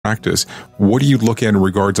practice, what do you look at in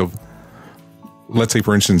regards of, let's say,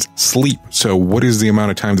 for instance, sleep? So what is the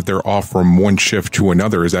amount of time that they're off from one shift to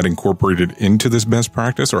another? Is that incorporated into this best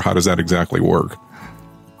practice, or how does that exactly work?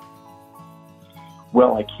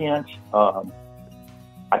 Well, I can't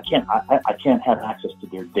have access to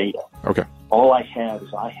their data. Okay. All I have is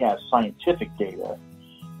scientific data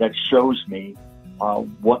that shows me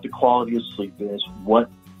what the quality of sleep is, what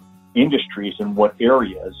industries and what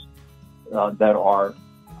areas that are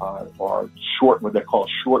short, what they call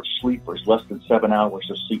short sleepers, less than 7 hours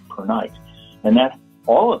of sleep per night. And that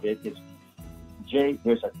all of it is, Jay,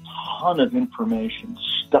 there's a ton of information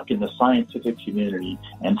stuck in the scientific community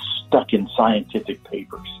and stuck in scientific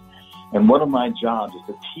papers. And one of my jobs is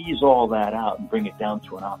to tease all that out and bring it down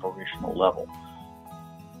to an operational level.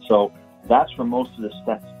 So that's where most of the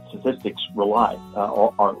statistics are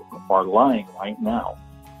lying right now.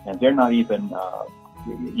 And they're not even,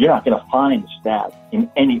 you're not going to find a stat in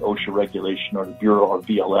any OSHA regulation or the Bureau or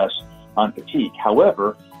BLS on fatigue.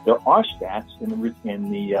 However, there are stats in the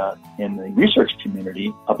research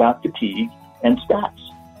community about fatigue and stats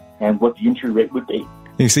and what the injury rate would be.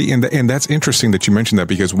 You see, and that's interesting that you mentioned that,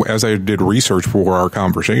 because as I did research for our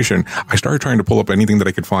conversation, I started trying to pull up anything that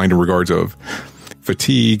I could find in regards of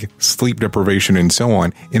fatigue, sleep deprivation, and so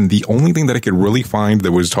on. And the only thing that I could really find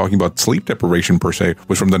that was talking about sleep deprivation per se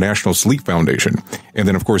was from the National Sleep Foundation. And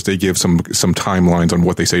then, of course, they give some timelines on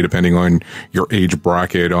what they say depending on your age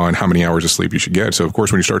bracket on how many hours of sleep you should get. So, of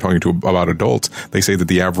course, when you start talking about adults, they say that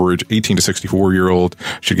the average 18 to 64-year-old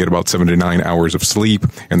should get about 7 to 9 hours of sleep.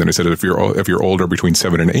 And then it said if you're older, between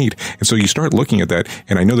 7 and 8. And so you start looking at that.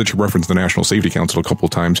 And I know that you referenced the National Safety Council a couple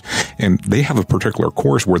of times, and they have a particular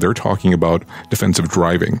course where they're talking about defensive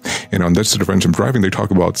driving. And on this defensive driving, they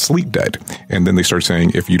talk about sleep debt. And then they start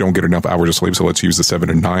saying, if you don't get enough hours of sleep, so let's use the 7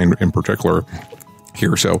 and 9 in particular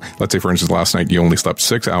here. So let's say, for instance, last night you only slept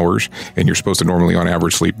 6 hours and you're supposed to normally on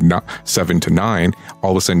average sleep 7 to 9.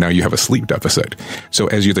 All of a sudden now you have a sleep deficit. So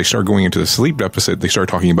they start going into the sleep deficit, they start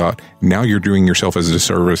talking about now you're doing yourself as a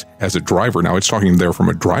disservice as a driver. Now it's talking there from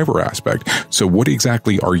a driver aspect. So what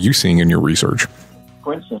exactly are you seeing in your research?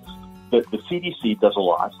 For instance, the CDC does a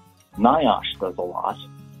lot. NIOSH does a lot.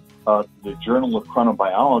 The Journal of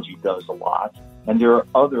Chronobiology does a lot. And there are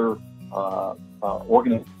other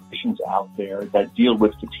organizations out there that deal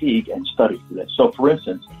with fatigue and study for this. So, for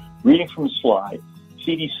instance, reading from the slide,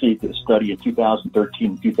 CDC did a study in 2013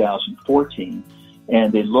 and 2014,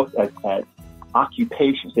 and they looked at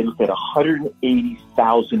occupations. They looked at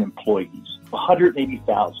 180,000 employees.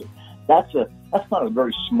 180,000. That's not a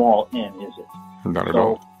very small N, is it? Not at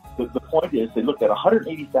all. The point is, they looked at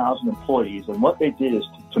 180,000 employees, and what they did is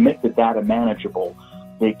to make the data manageable,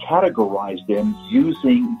 they categorized them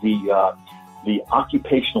using the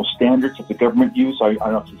occupational standards that the government use. I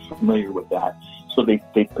don't know if you're familiar with that. So they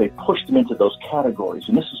pushed them into those categories,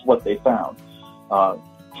 and this is what they found.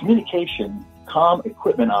 Communication, comm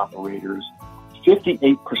equipment operators,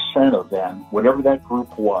 58% of them, whatever that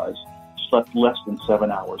group was, slept less than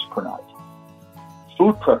 7 hours per night.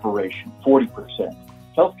 Food preparation, 40%.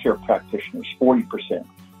 Healthcare practitioners, 40%.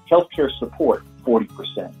 Healthcare support,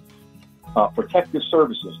 40%. Protective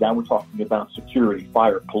services, now we're talking about security,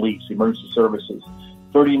 fire, police, emergency services,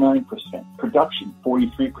 39%. Production,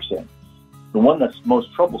 43%. The one that's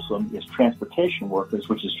most troublesome is transportation workers,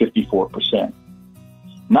 which is 54%.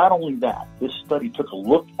 Not only that, this study took a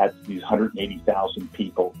look at these 180,000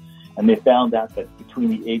 people, and they found out that between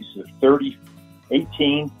the ages of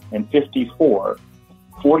 18 and 54,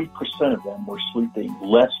 40% of them were sleeping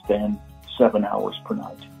less than 7 hours per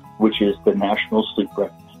night, which is the National Sleep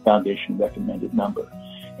Foundation recommended number.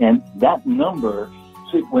 And that number,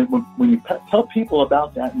 see, when you tell people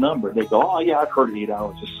about that number, they go, oh, yeah, I've heard of 8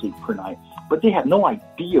 hours of sleep per night. But they have no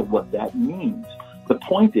idea what that means. The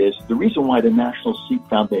point is, the reason why the National Sleep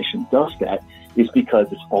Foundation does that is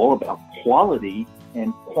because it's all about quality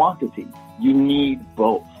and quantity. You need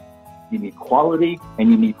both. You need quality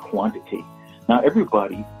and you need quantity. Now,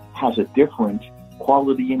 everybody has a different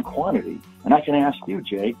quality and quantity. And I can ask you,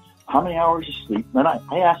 Jay, how many hours of sleep? And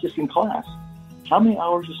I asked this in class. How many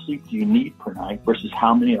hours of sleep do you need per night versus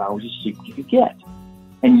how many hours of sleep do you get?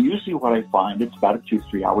 And usually what I find, it's about a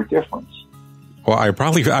 2-3 hour difference. Well, I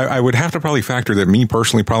would have to probably factor that me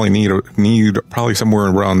personally probably need probably somewhere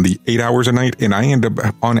around the 8 hours a night. And I end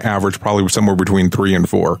up on average probably somewhere between 3 and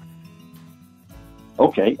 4.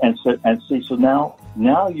 Okay, so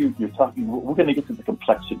now you're talking. We're going to get to the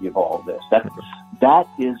complexity of all of this. That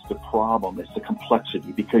is the problem. It's the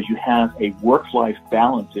complexity because you have a work-life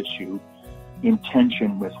balance issue in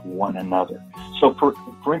tension with one another. So,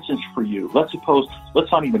 for instance, for you, let's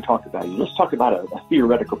not even talk about you. Let's talk about a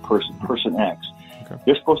theoretical person X. Okay.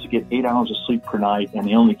 They're supposed to get 8 hours of sleep per night, and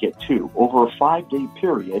they only get 2. Over a 5-day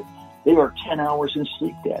period, they are 10 hours in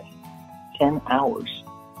sleep debt. 10 hours.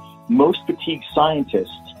 Most fatigue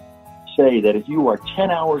scientists say that if you are 10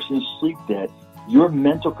 hours in sleep debt, your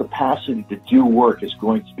mental capacity to do work is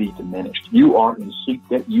going to be diminished. You are in sleep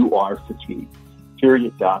debt. You are fatigued.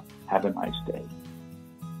 Period. Doc. Have a nice day.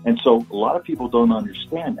 And so a lot of people don't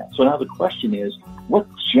understand that. So now the question is, what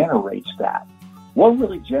generates that? What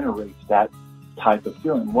really generates that type of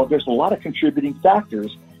feeling? Well, there's a lot of contributing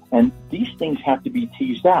factors, and these things have to be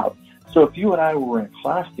teased out. So if you and I were in a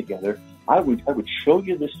class together, I would show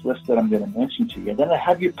you this list that I'm going to mention to you, and then I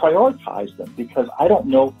have you prioritize them, because I don't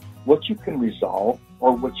know what you can resolve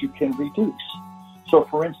or what you can reduce. So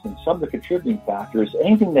for instance, some of the contributing factors,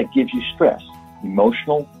 anything that gives you stress,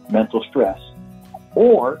 emotional, mental stress,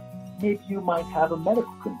 or maybe you might have a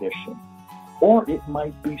medical condition, or it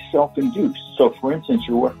might be self-induced. So for instance,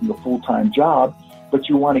 you're working a full-time job, but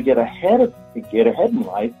you want to get ahead in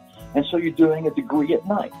life, and so you're doing a degree at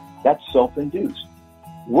night. That's self-induced.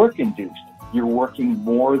 Work-induced. You're working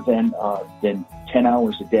more than 10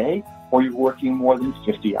 hours a day, or you're working more than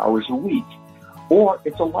 50 hours a week. Or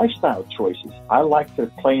it's a lifestyle choices. I like to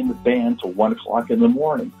play in the band till 1 o'clock in the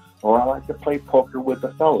morning, or I like to play poker with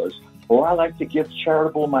the fellas, or I like to give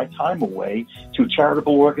my time away to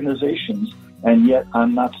charitable organizations, and yet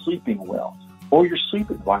I'm not sleeping well. Or your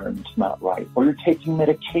sleep environment's not right, or you're taking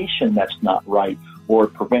medication that's not right, or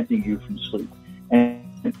preventing you from sleep.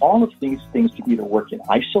 And all of these things can either work in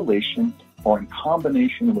isolation or in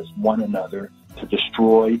combination with one another to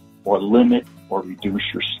destroy or limit or reduce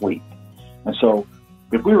your sleep. And so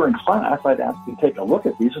if we were in class, I'd ask you to take a look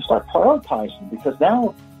at these and start prioritizing, because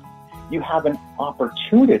now you have an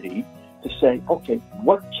opportunity to say, okay,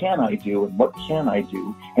 what can I do and what can I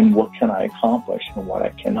do and what can I accomplish and what I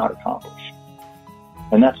cannot accomplish.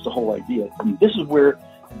 And that's the whole idea. I mean, this is where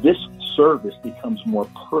this service becomes more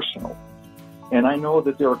personal. And I know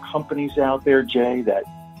that there are companies out there, Jay, that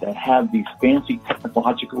have these fancy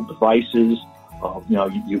technological devices.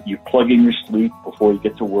 You plug in your sleep before you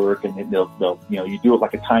get to work, and they'll you do it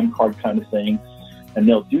like a time card kind of thing, and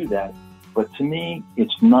they'll do that. But to me,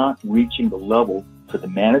 it's not reaching the level to the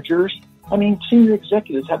managers. I mean, senior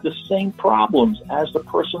executives have the same problems as the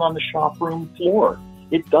person on the shop room floor.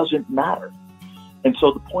 It doesn't matter. And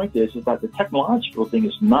so the point is that the technological thing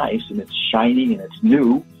is nice and it's shiny and it's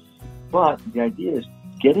new, but the idea is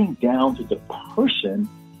getting down to the person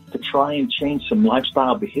to try and change some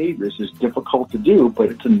lifestyle behaviors is difficult to do,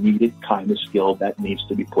 but it's a needed kind of skill that needs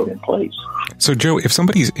to be put in place. So, Joe, if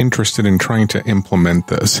somebody's interested in trying to implement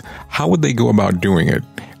this, how would they go about doing it?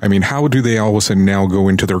 I mean, how do they all of a sudden now go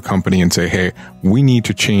into their company and say, hey, we need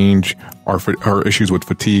to change our issues with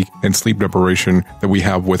fatigue and sleep deprivation that we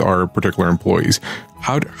have with our particular employees?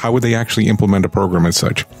 How would they actually implement a program as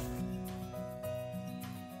such?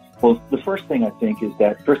 Well, the first thing I think is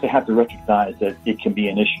that first they have to recognize that it can be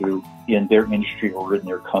an issue in their industry or in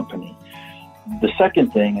their company. The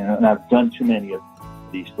second thing, and I've done too many of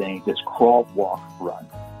these things, it's crawl, walk, run.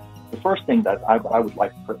 The first thing that I would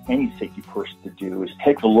like for any safety person to do is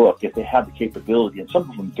take a look, if they have the capability, and some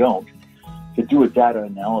of them don't, to do a data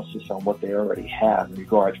analysis on what they already have in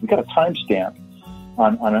regards. We've got a timestamp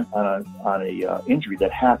on a injury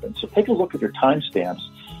that happened. So take a look at your timestamps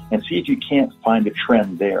and see if you can't find a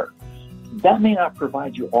trend there. That may not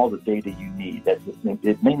provide you all the data you need. That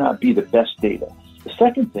it may not be the best data. The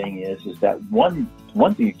second thing is that one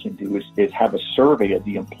thing you can do is have a survey of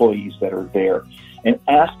the employees that are there and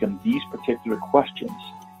ask them these particular questions,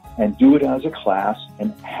 and do it as a class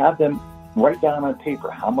and have them write down on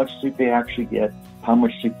paper how much sleep they actually get, how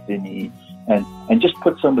much sleep they need, and just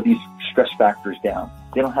put some of these stress factors down.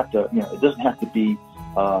 They don't have to, it doesn't have to be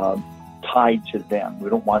tied to them.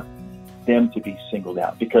 We don't want them to be singled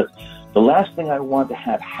out, because the last thing I want to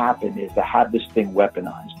have happen is to have this thing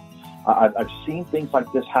weaponized. I've seen things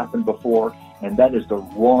like this happen before, and that is the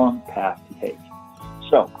wrong path to take.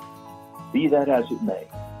 So, be that as it may,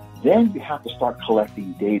 then you have to start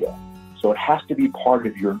collecting data. So it has to be part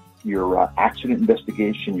of your accident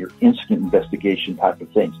investigation, your incident investigation type of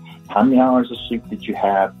things. How many hours of sleep did you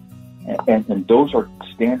have? And those are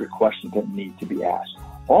standard questions that need to be asked.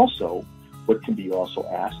 Also, what can be also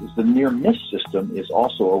asked is the near-miss system is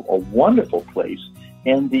also a wonderful place,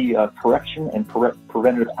 and the correction and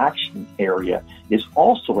preventative action area is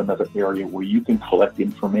also another area where you can collect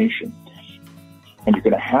information. And you're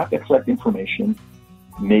going to have to collect information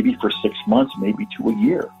maybe for 6 months, maybe to a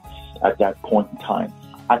year at that point in time.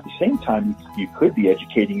 At the same time, you could be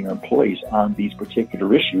educating your employees on these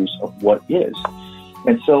particular issues of what is.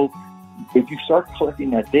 And so if you start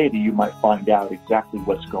collecting that data, you might find out exactly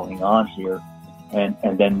what's going on here.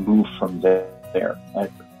 and then move from there. And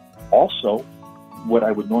also, what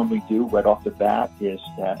I would normally do right off the bat is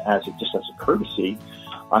that as a courtesy,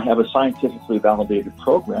 I have a scientifically validated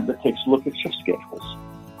program that takes a look at shift schedules.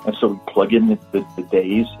 And so we plug in the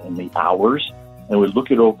days and the hours, and we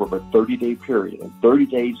look it over a 30-day period. And 30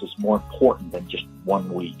 days is more important than just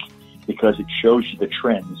 1 week because it shows you the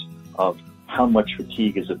trends of how much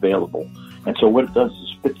fatigue is available. And so what it does is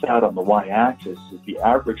spits out on the y-axis is the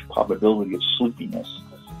average probability of sleepiness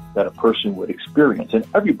that a person would experience. And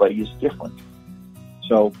everybody is different.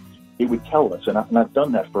 So it would tell us, and I've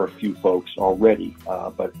done that for a few folks already,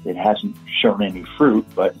 but it hasn't shown any fruit,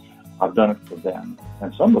 but I've done it for them.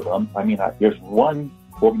 And some of them, there's one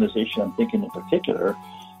organization I'm thinking in particular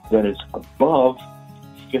that is above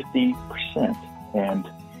 50%,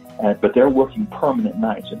 but they're working permanent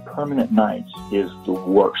nights, and permanent nights is the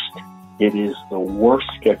worst. It is the worst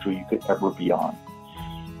schedule you could ever be on.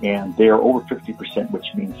 And they are over 50%, which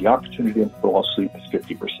means the opportunity to fall asleep is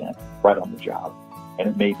 50% right on the job. And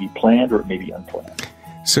it may be planned or it may be unplanned.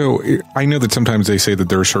 So I know that sometimes they say that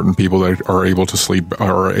there are certain people that are able to sleep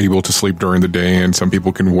during the day, and some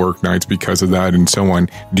people can work nights because of that and so on.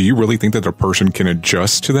 Do you really think that a person can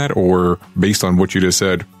adjust to that, or based on what you just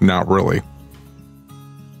said, not really?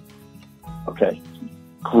 Okay.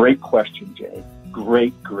 Great question, Jay.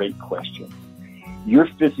 Great question. Your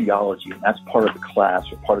physiology, and that's part of the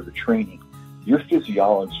class or part of the training, your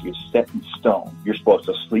physiology is set in stone. You're supposed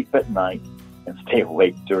to sleep at night and stay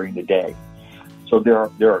awake during the day. So there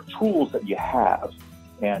are tools that you have,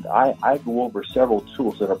 and I go over several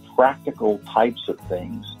tools that are practical types of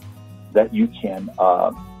things that you can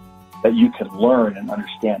learn and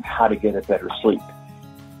understand how to get a better sleep.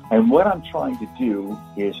 And what I'm trying to do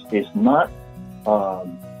is not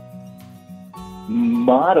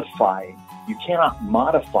modify. You cannot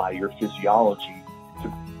modify your physiology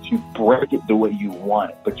to break it the way you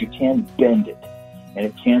want it, but you can bend it, and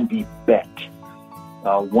it can be bent.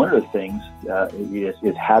 One of the things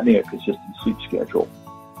is having a consistent sleep schedule.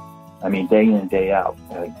 Day in and day out.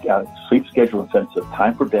 Sleep schedule in the sense of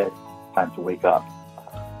time for bed, time to wake up.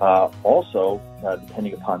 Also,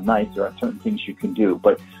 depending upon night, there are certain things you can do.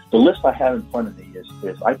 But the list I have in front of me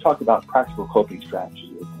is I talk about practical coping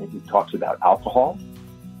strategies. It talks about alcohol,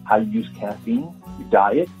 how you use caffeine, your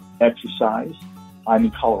diet, exercise. I'm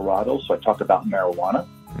in Colorado, so I talk about marijuana.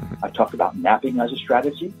 I talk about napping as a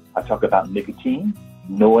strategy. I talk about nicotine,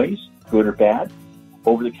 noise, good or bad,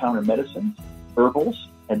 over-the-counter medicines, herbals,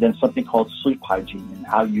 and then something called sleep hygiene and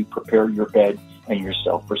how you prepare your bed and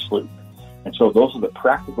yourself for sleep. And so those are the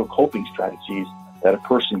practical coping strategies that a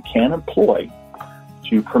person can employ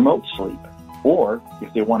to promote sleep. Or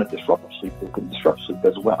if they want to disrupt sleep, they can disrupt sleep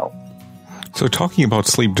as well. So talking about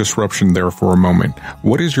sleep disruption there for a moment,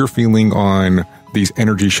 what is your feeling on these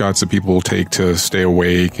energy shots that people will take to stay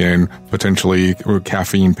awake and potentially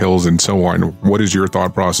caffeine pills and so on? What is your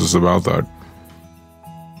thought process about that?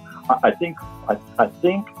 I think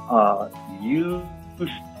you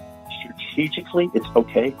strategically, it's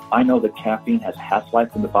okay. I know that caffeine has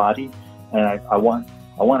half-life in the body, and I want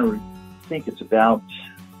to think it's about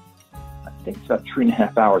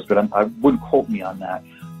 3.5 hours, but I wouldn't quote me on that.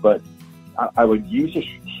 But I would use it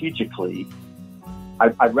strategically.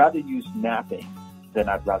 I'd rather use napping than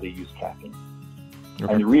I'd rather use caffeine.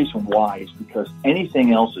 Okay. And the reason why is because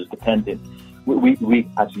anything else is dependent. We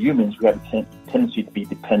as humans, we have a tendency to be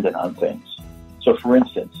dependent on things. So, for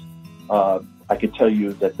instance, I can tell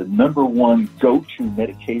you that the number one go-to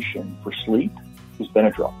medication for sleep is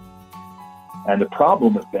Benadryl. And the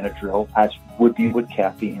problem with Benadryl, as would be with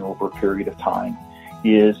caffeine over a period of time,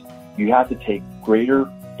 is you have to take greater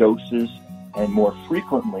doses and more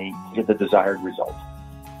frequently to get the desired result.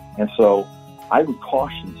 And so I would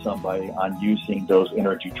caution somebody on using those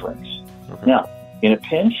energy drinks. Okay. Now, in a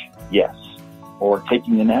pinch, yes. Or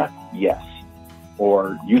taking a nap, yes.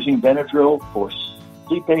 Or using Benadryl for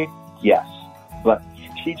sleep aid, yes. But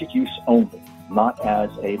strategic use only, not as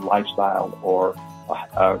a lifestyle or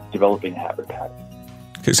developing a habit pattern.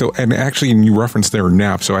 Okay, so, and actually, you referenced their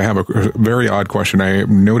nap, so I have a very odd question. I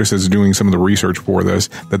noticed as doing some of the research for this,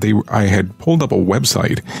 that I had pulled up a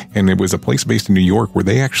website, and it was a place based in New York where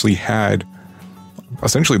they actually had,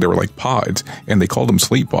 essentially they were like pods, and they called them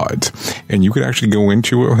sleep pods. And you could actually go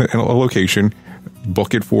into a location,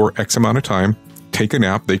 book it for X amount of time, take a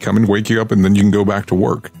nap, they come and wake you up, and then you can go back to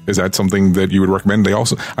work. Is that something that you would recommend?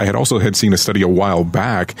 I had seen a study a while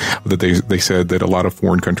back that they said that a lot of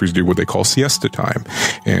foreign countries do what they call siesta time,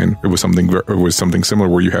 and it was something similar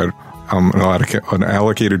where you had an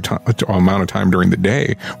allocated amount of time during the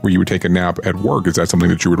day where you would take a nap at work. Is that something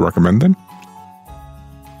that you would recommend then?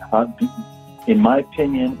 in my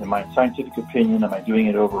opinion, in my scientific opinion, am I doing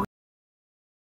it over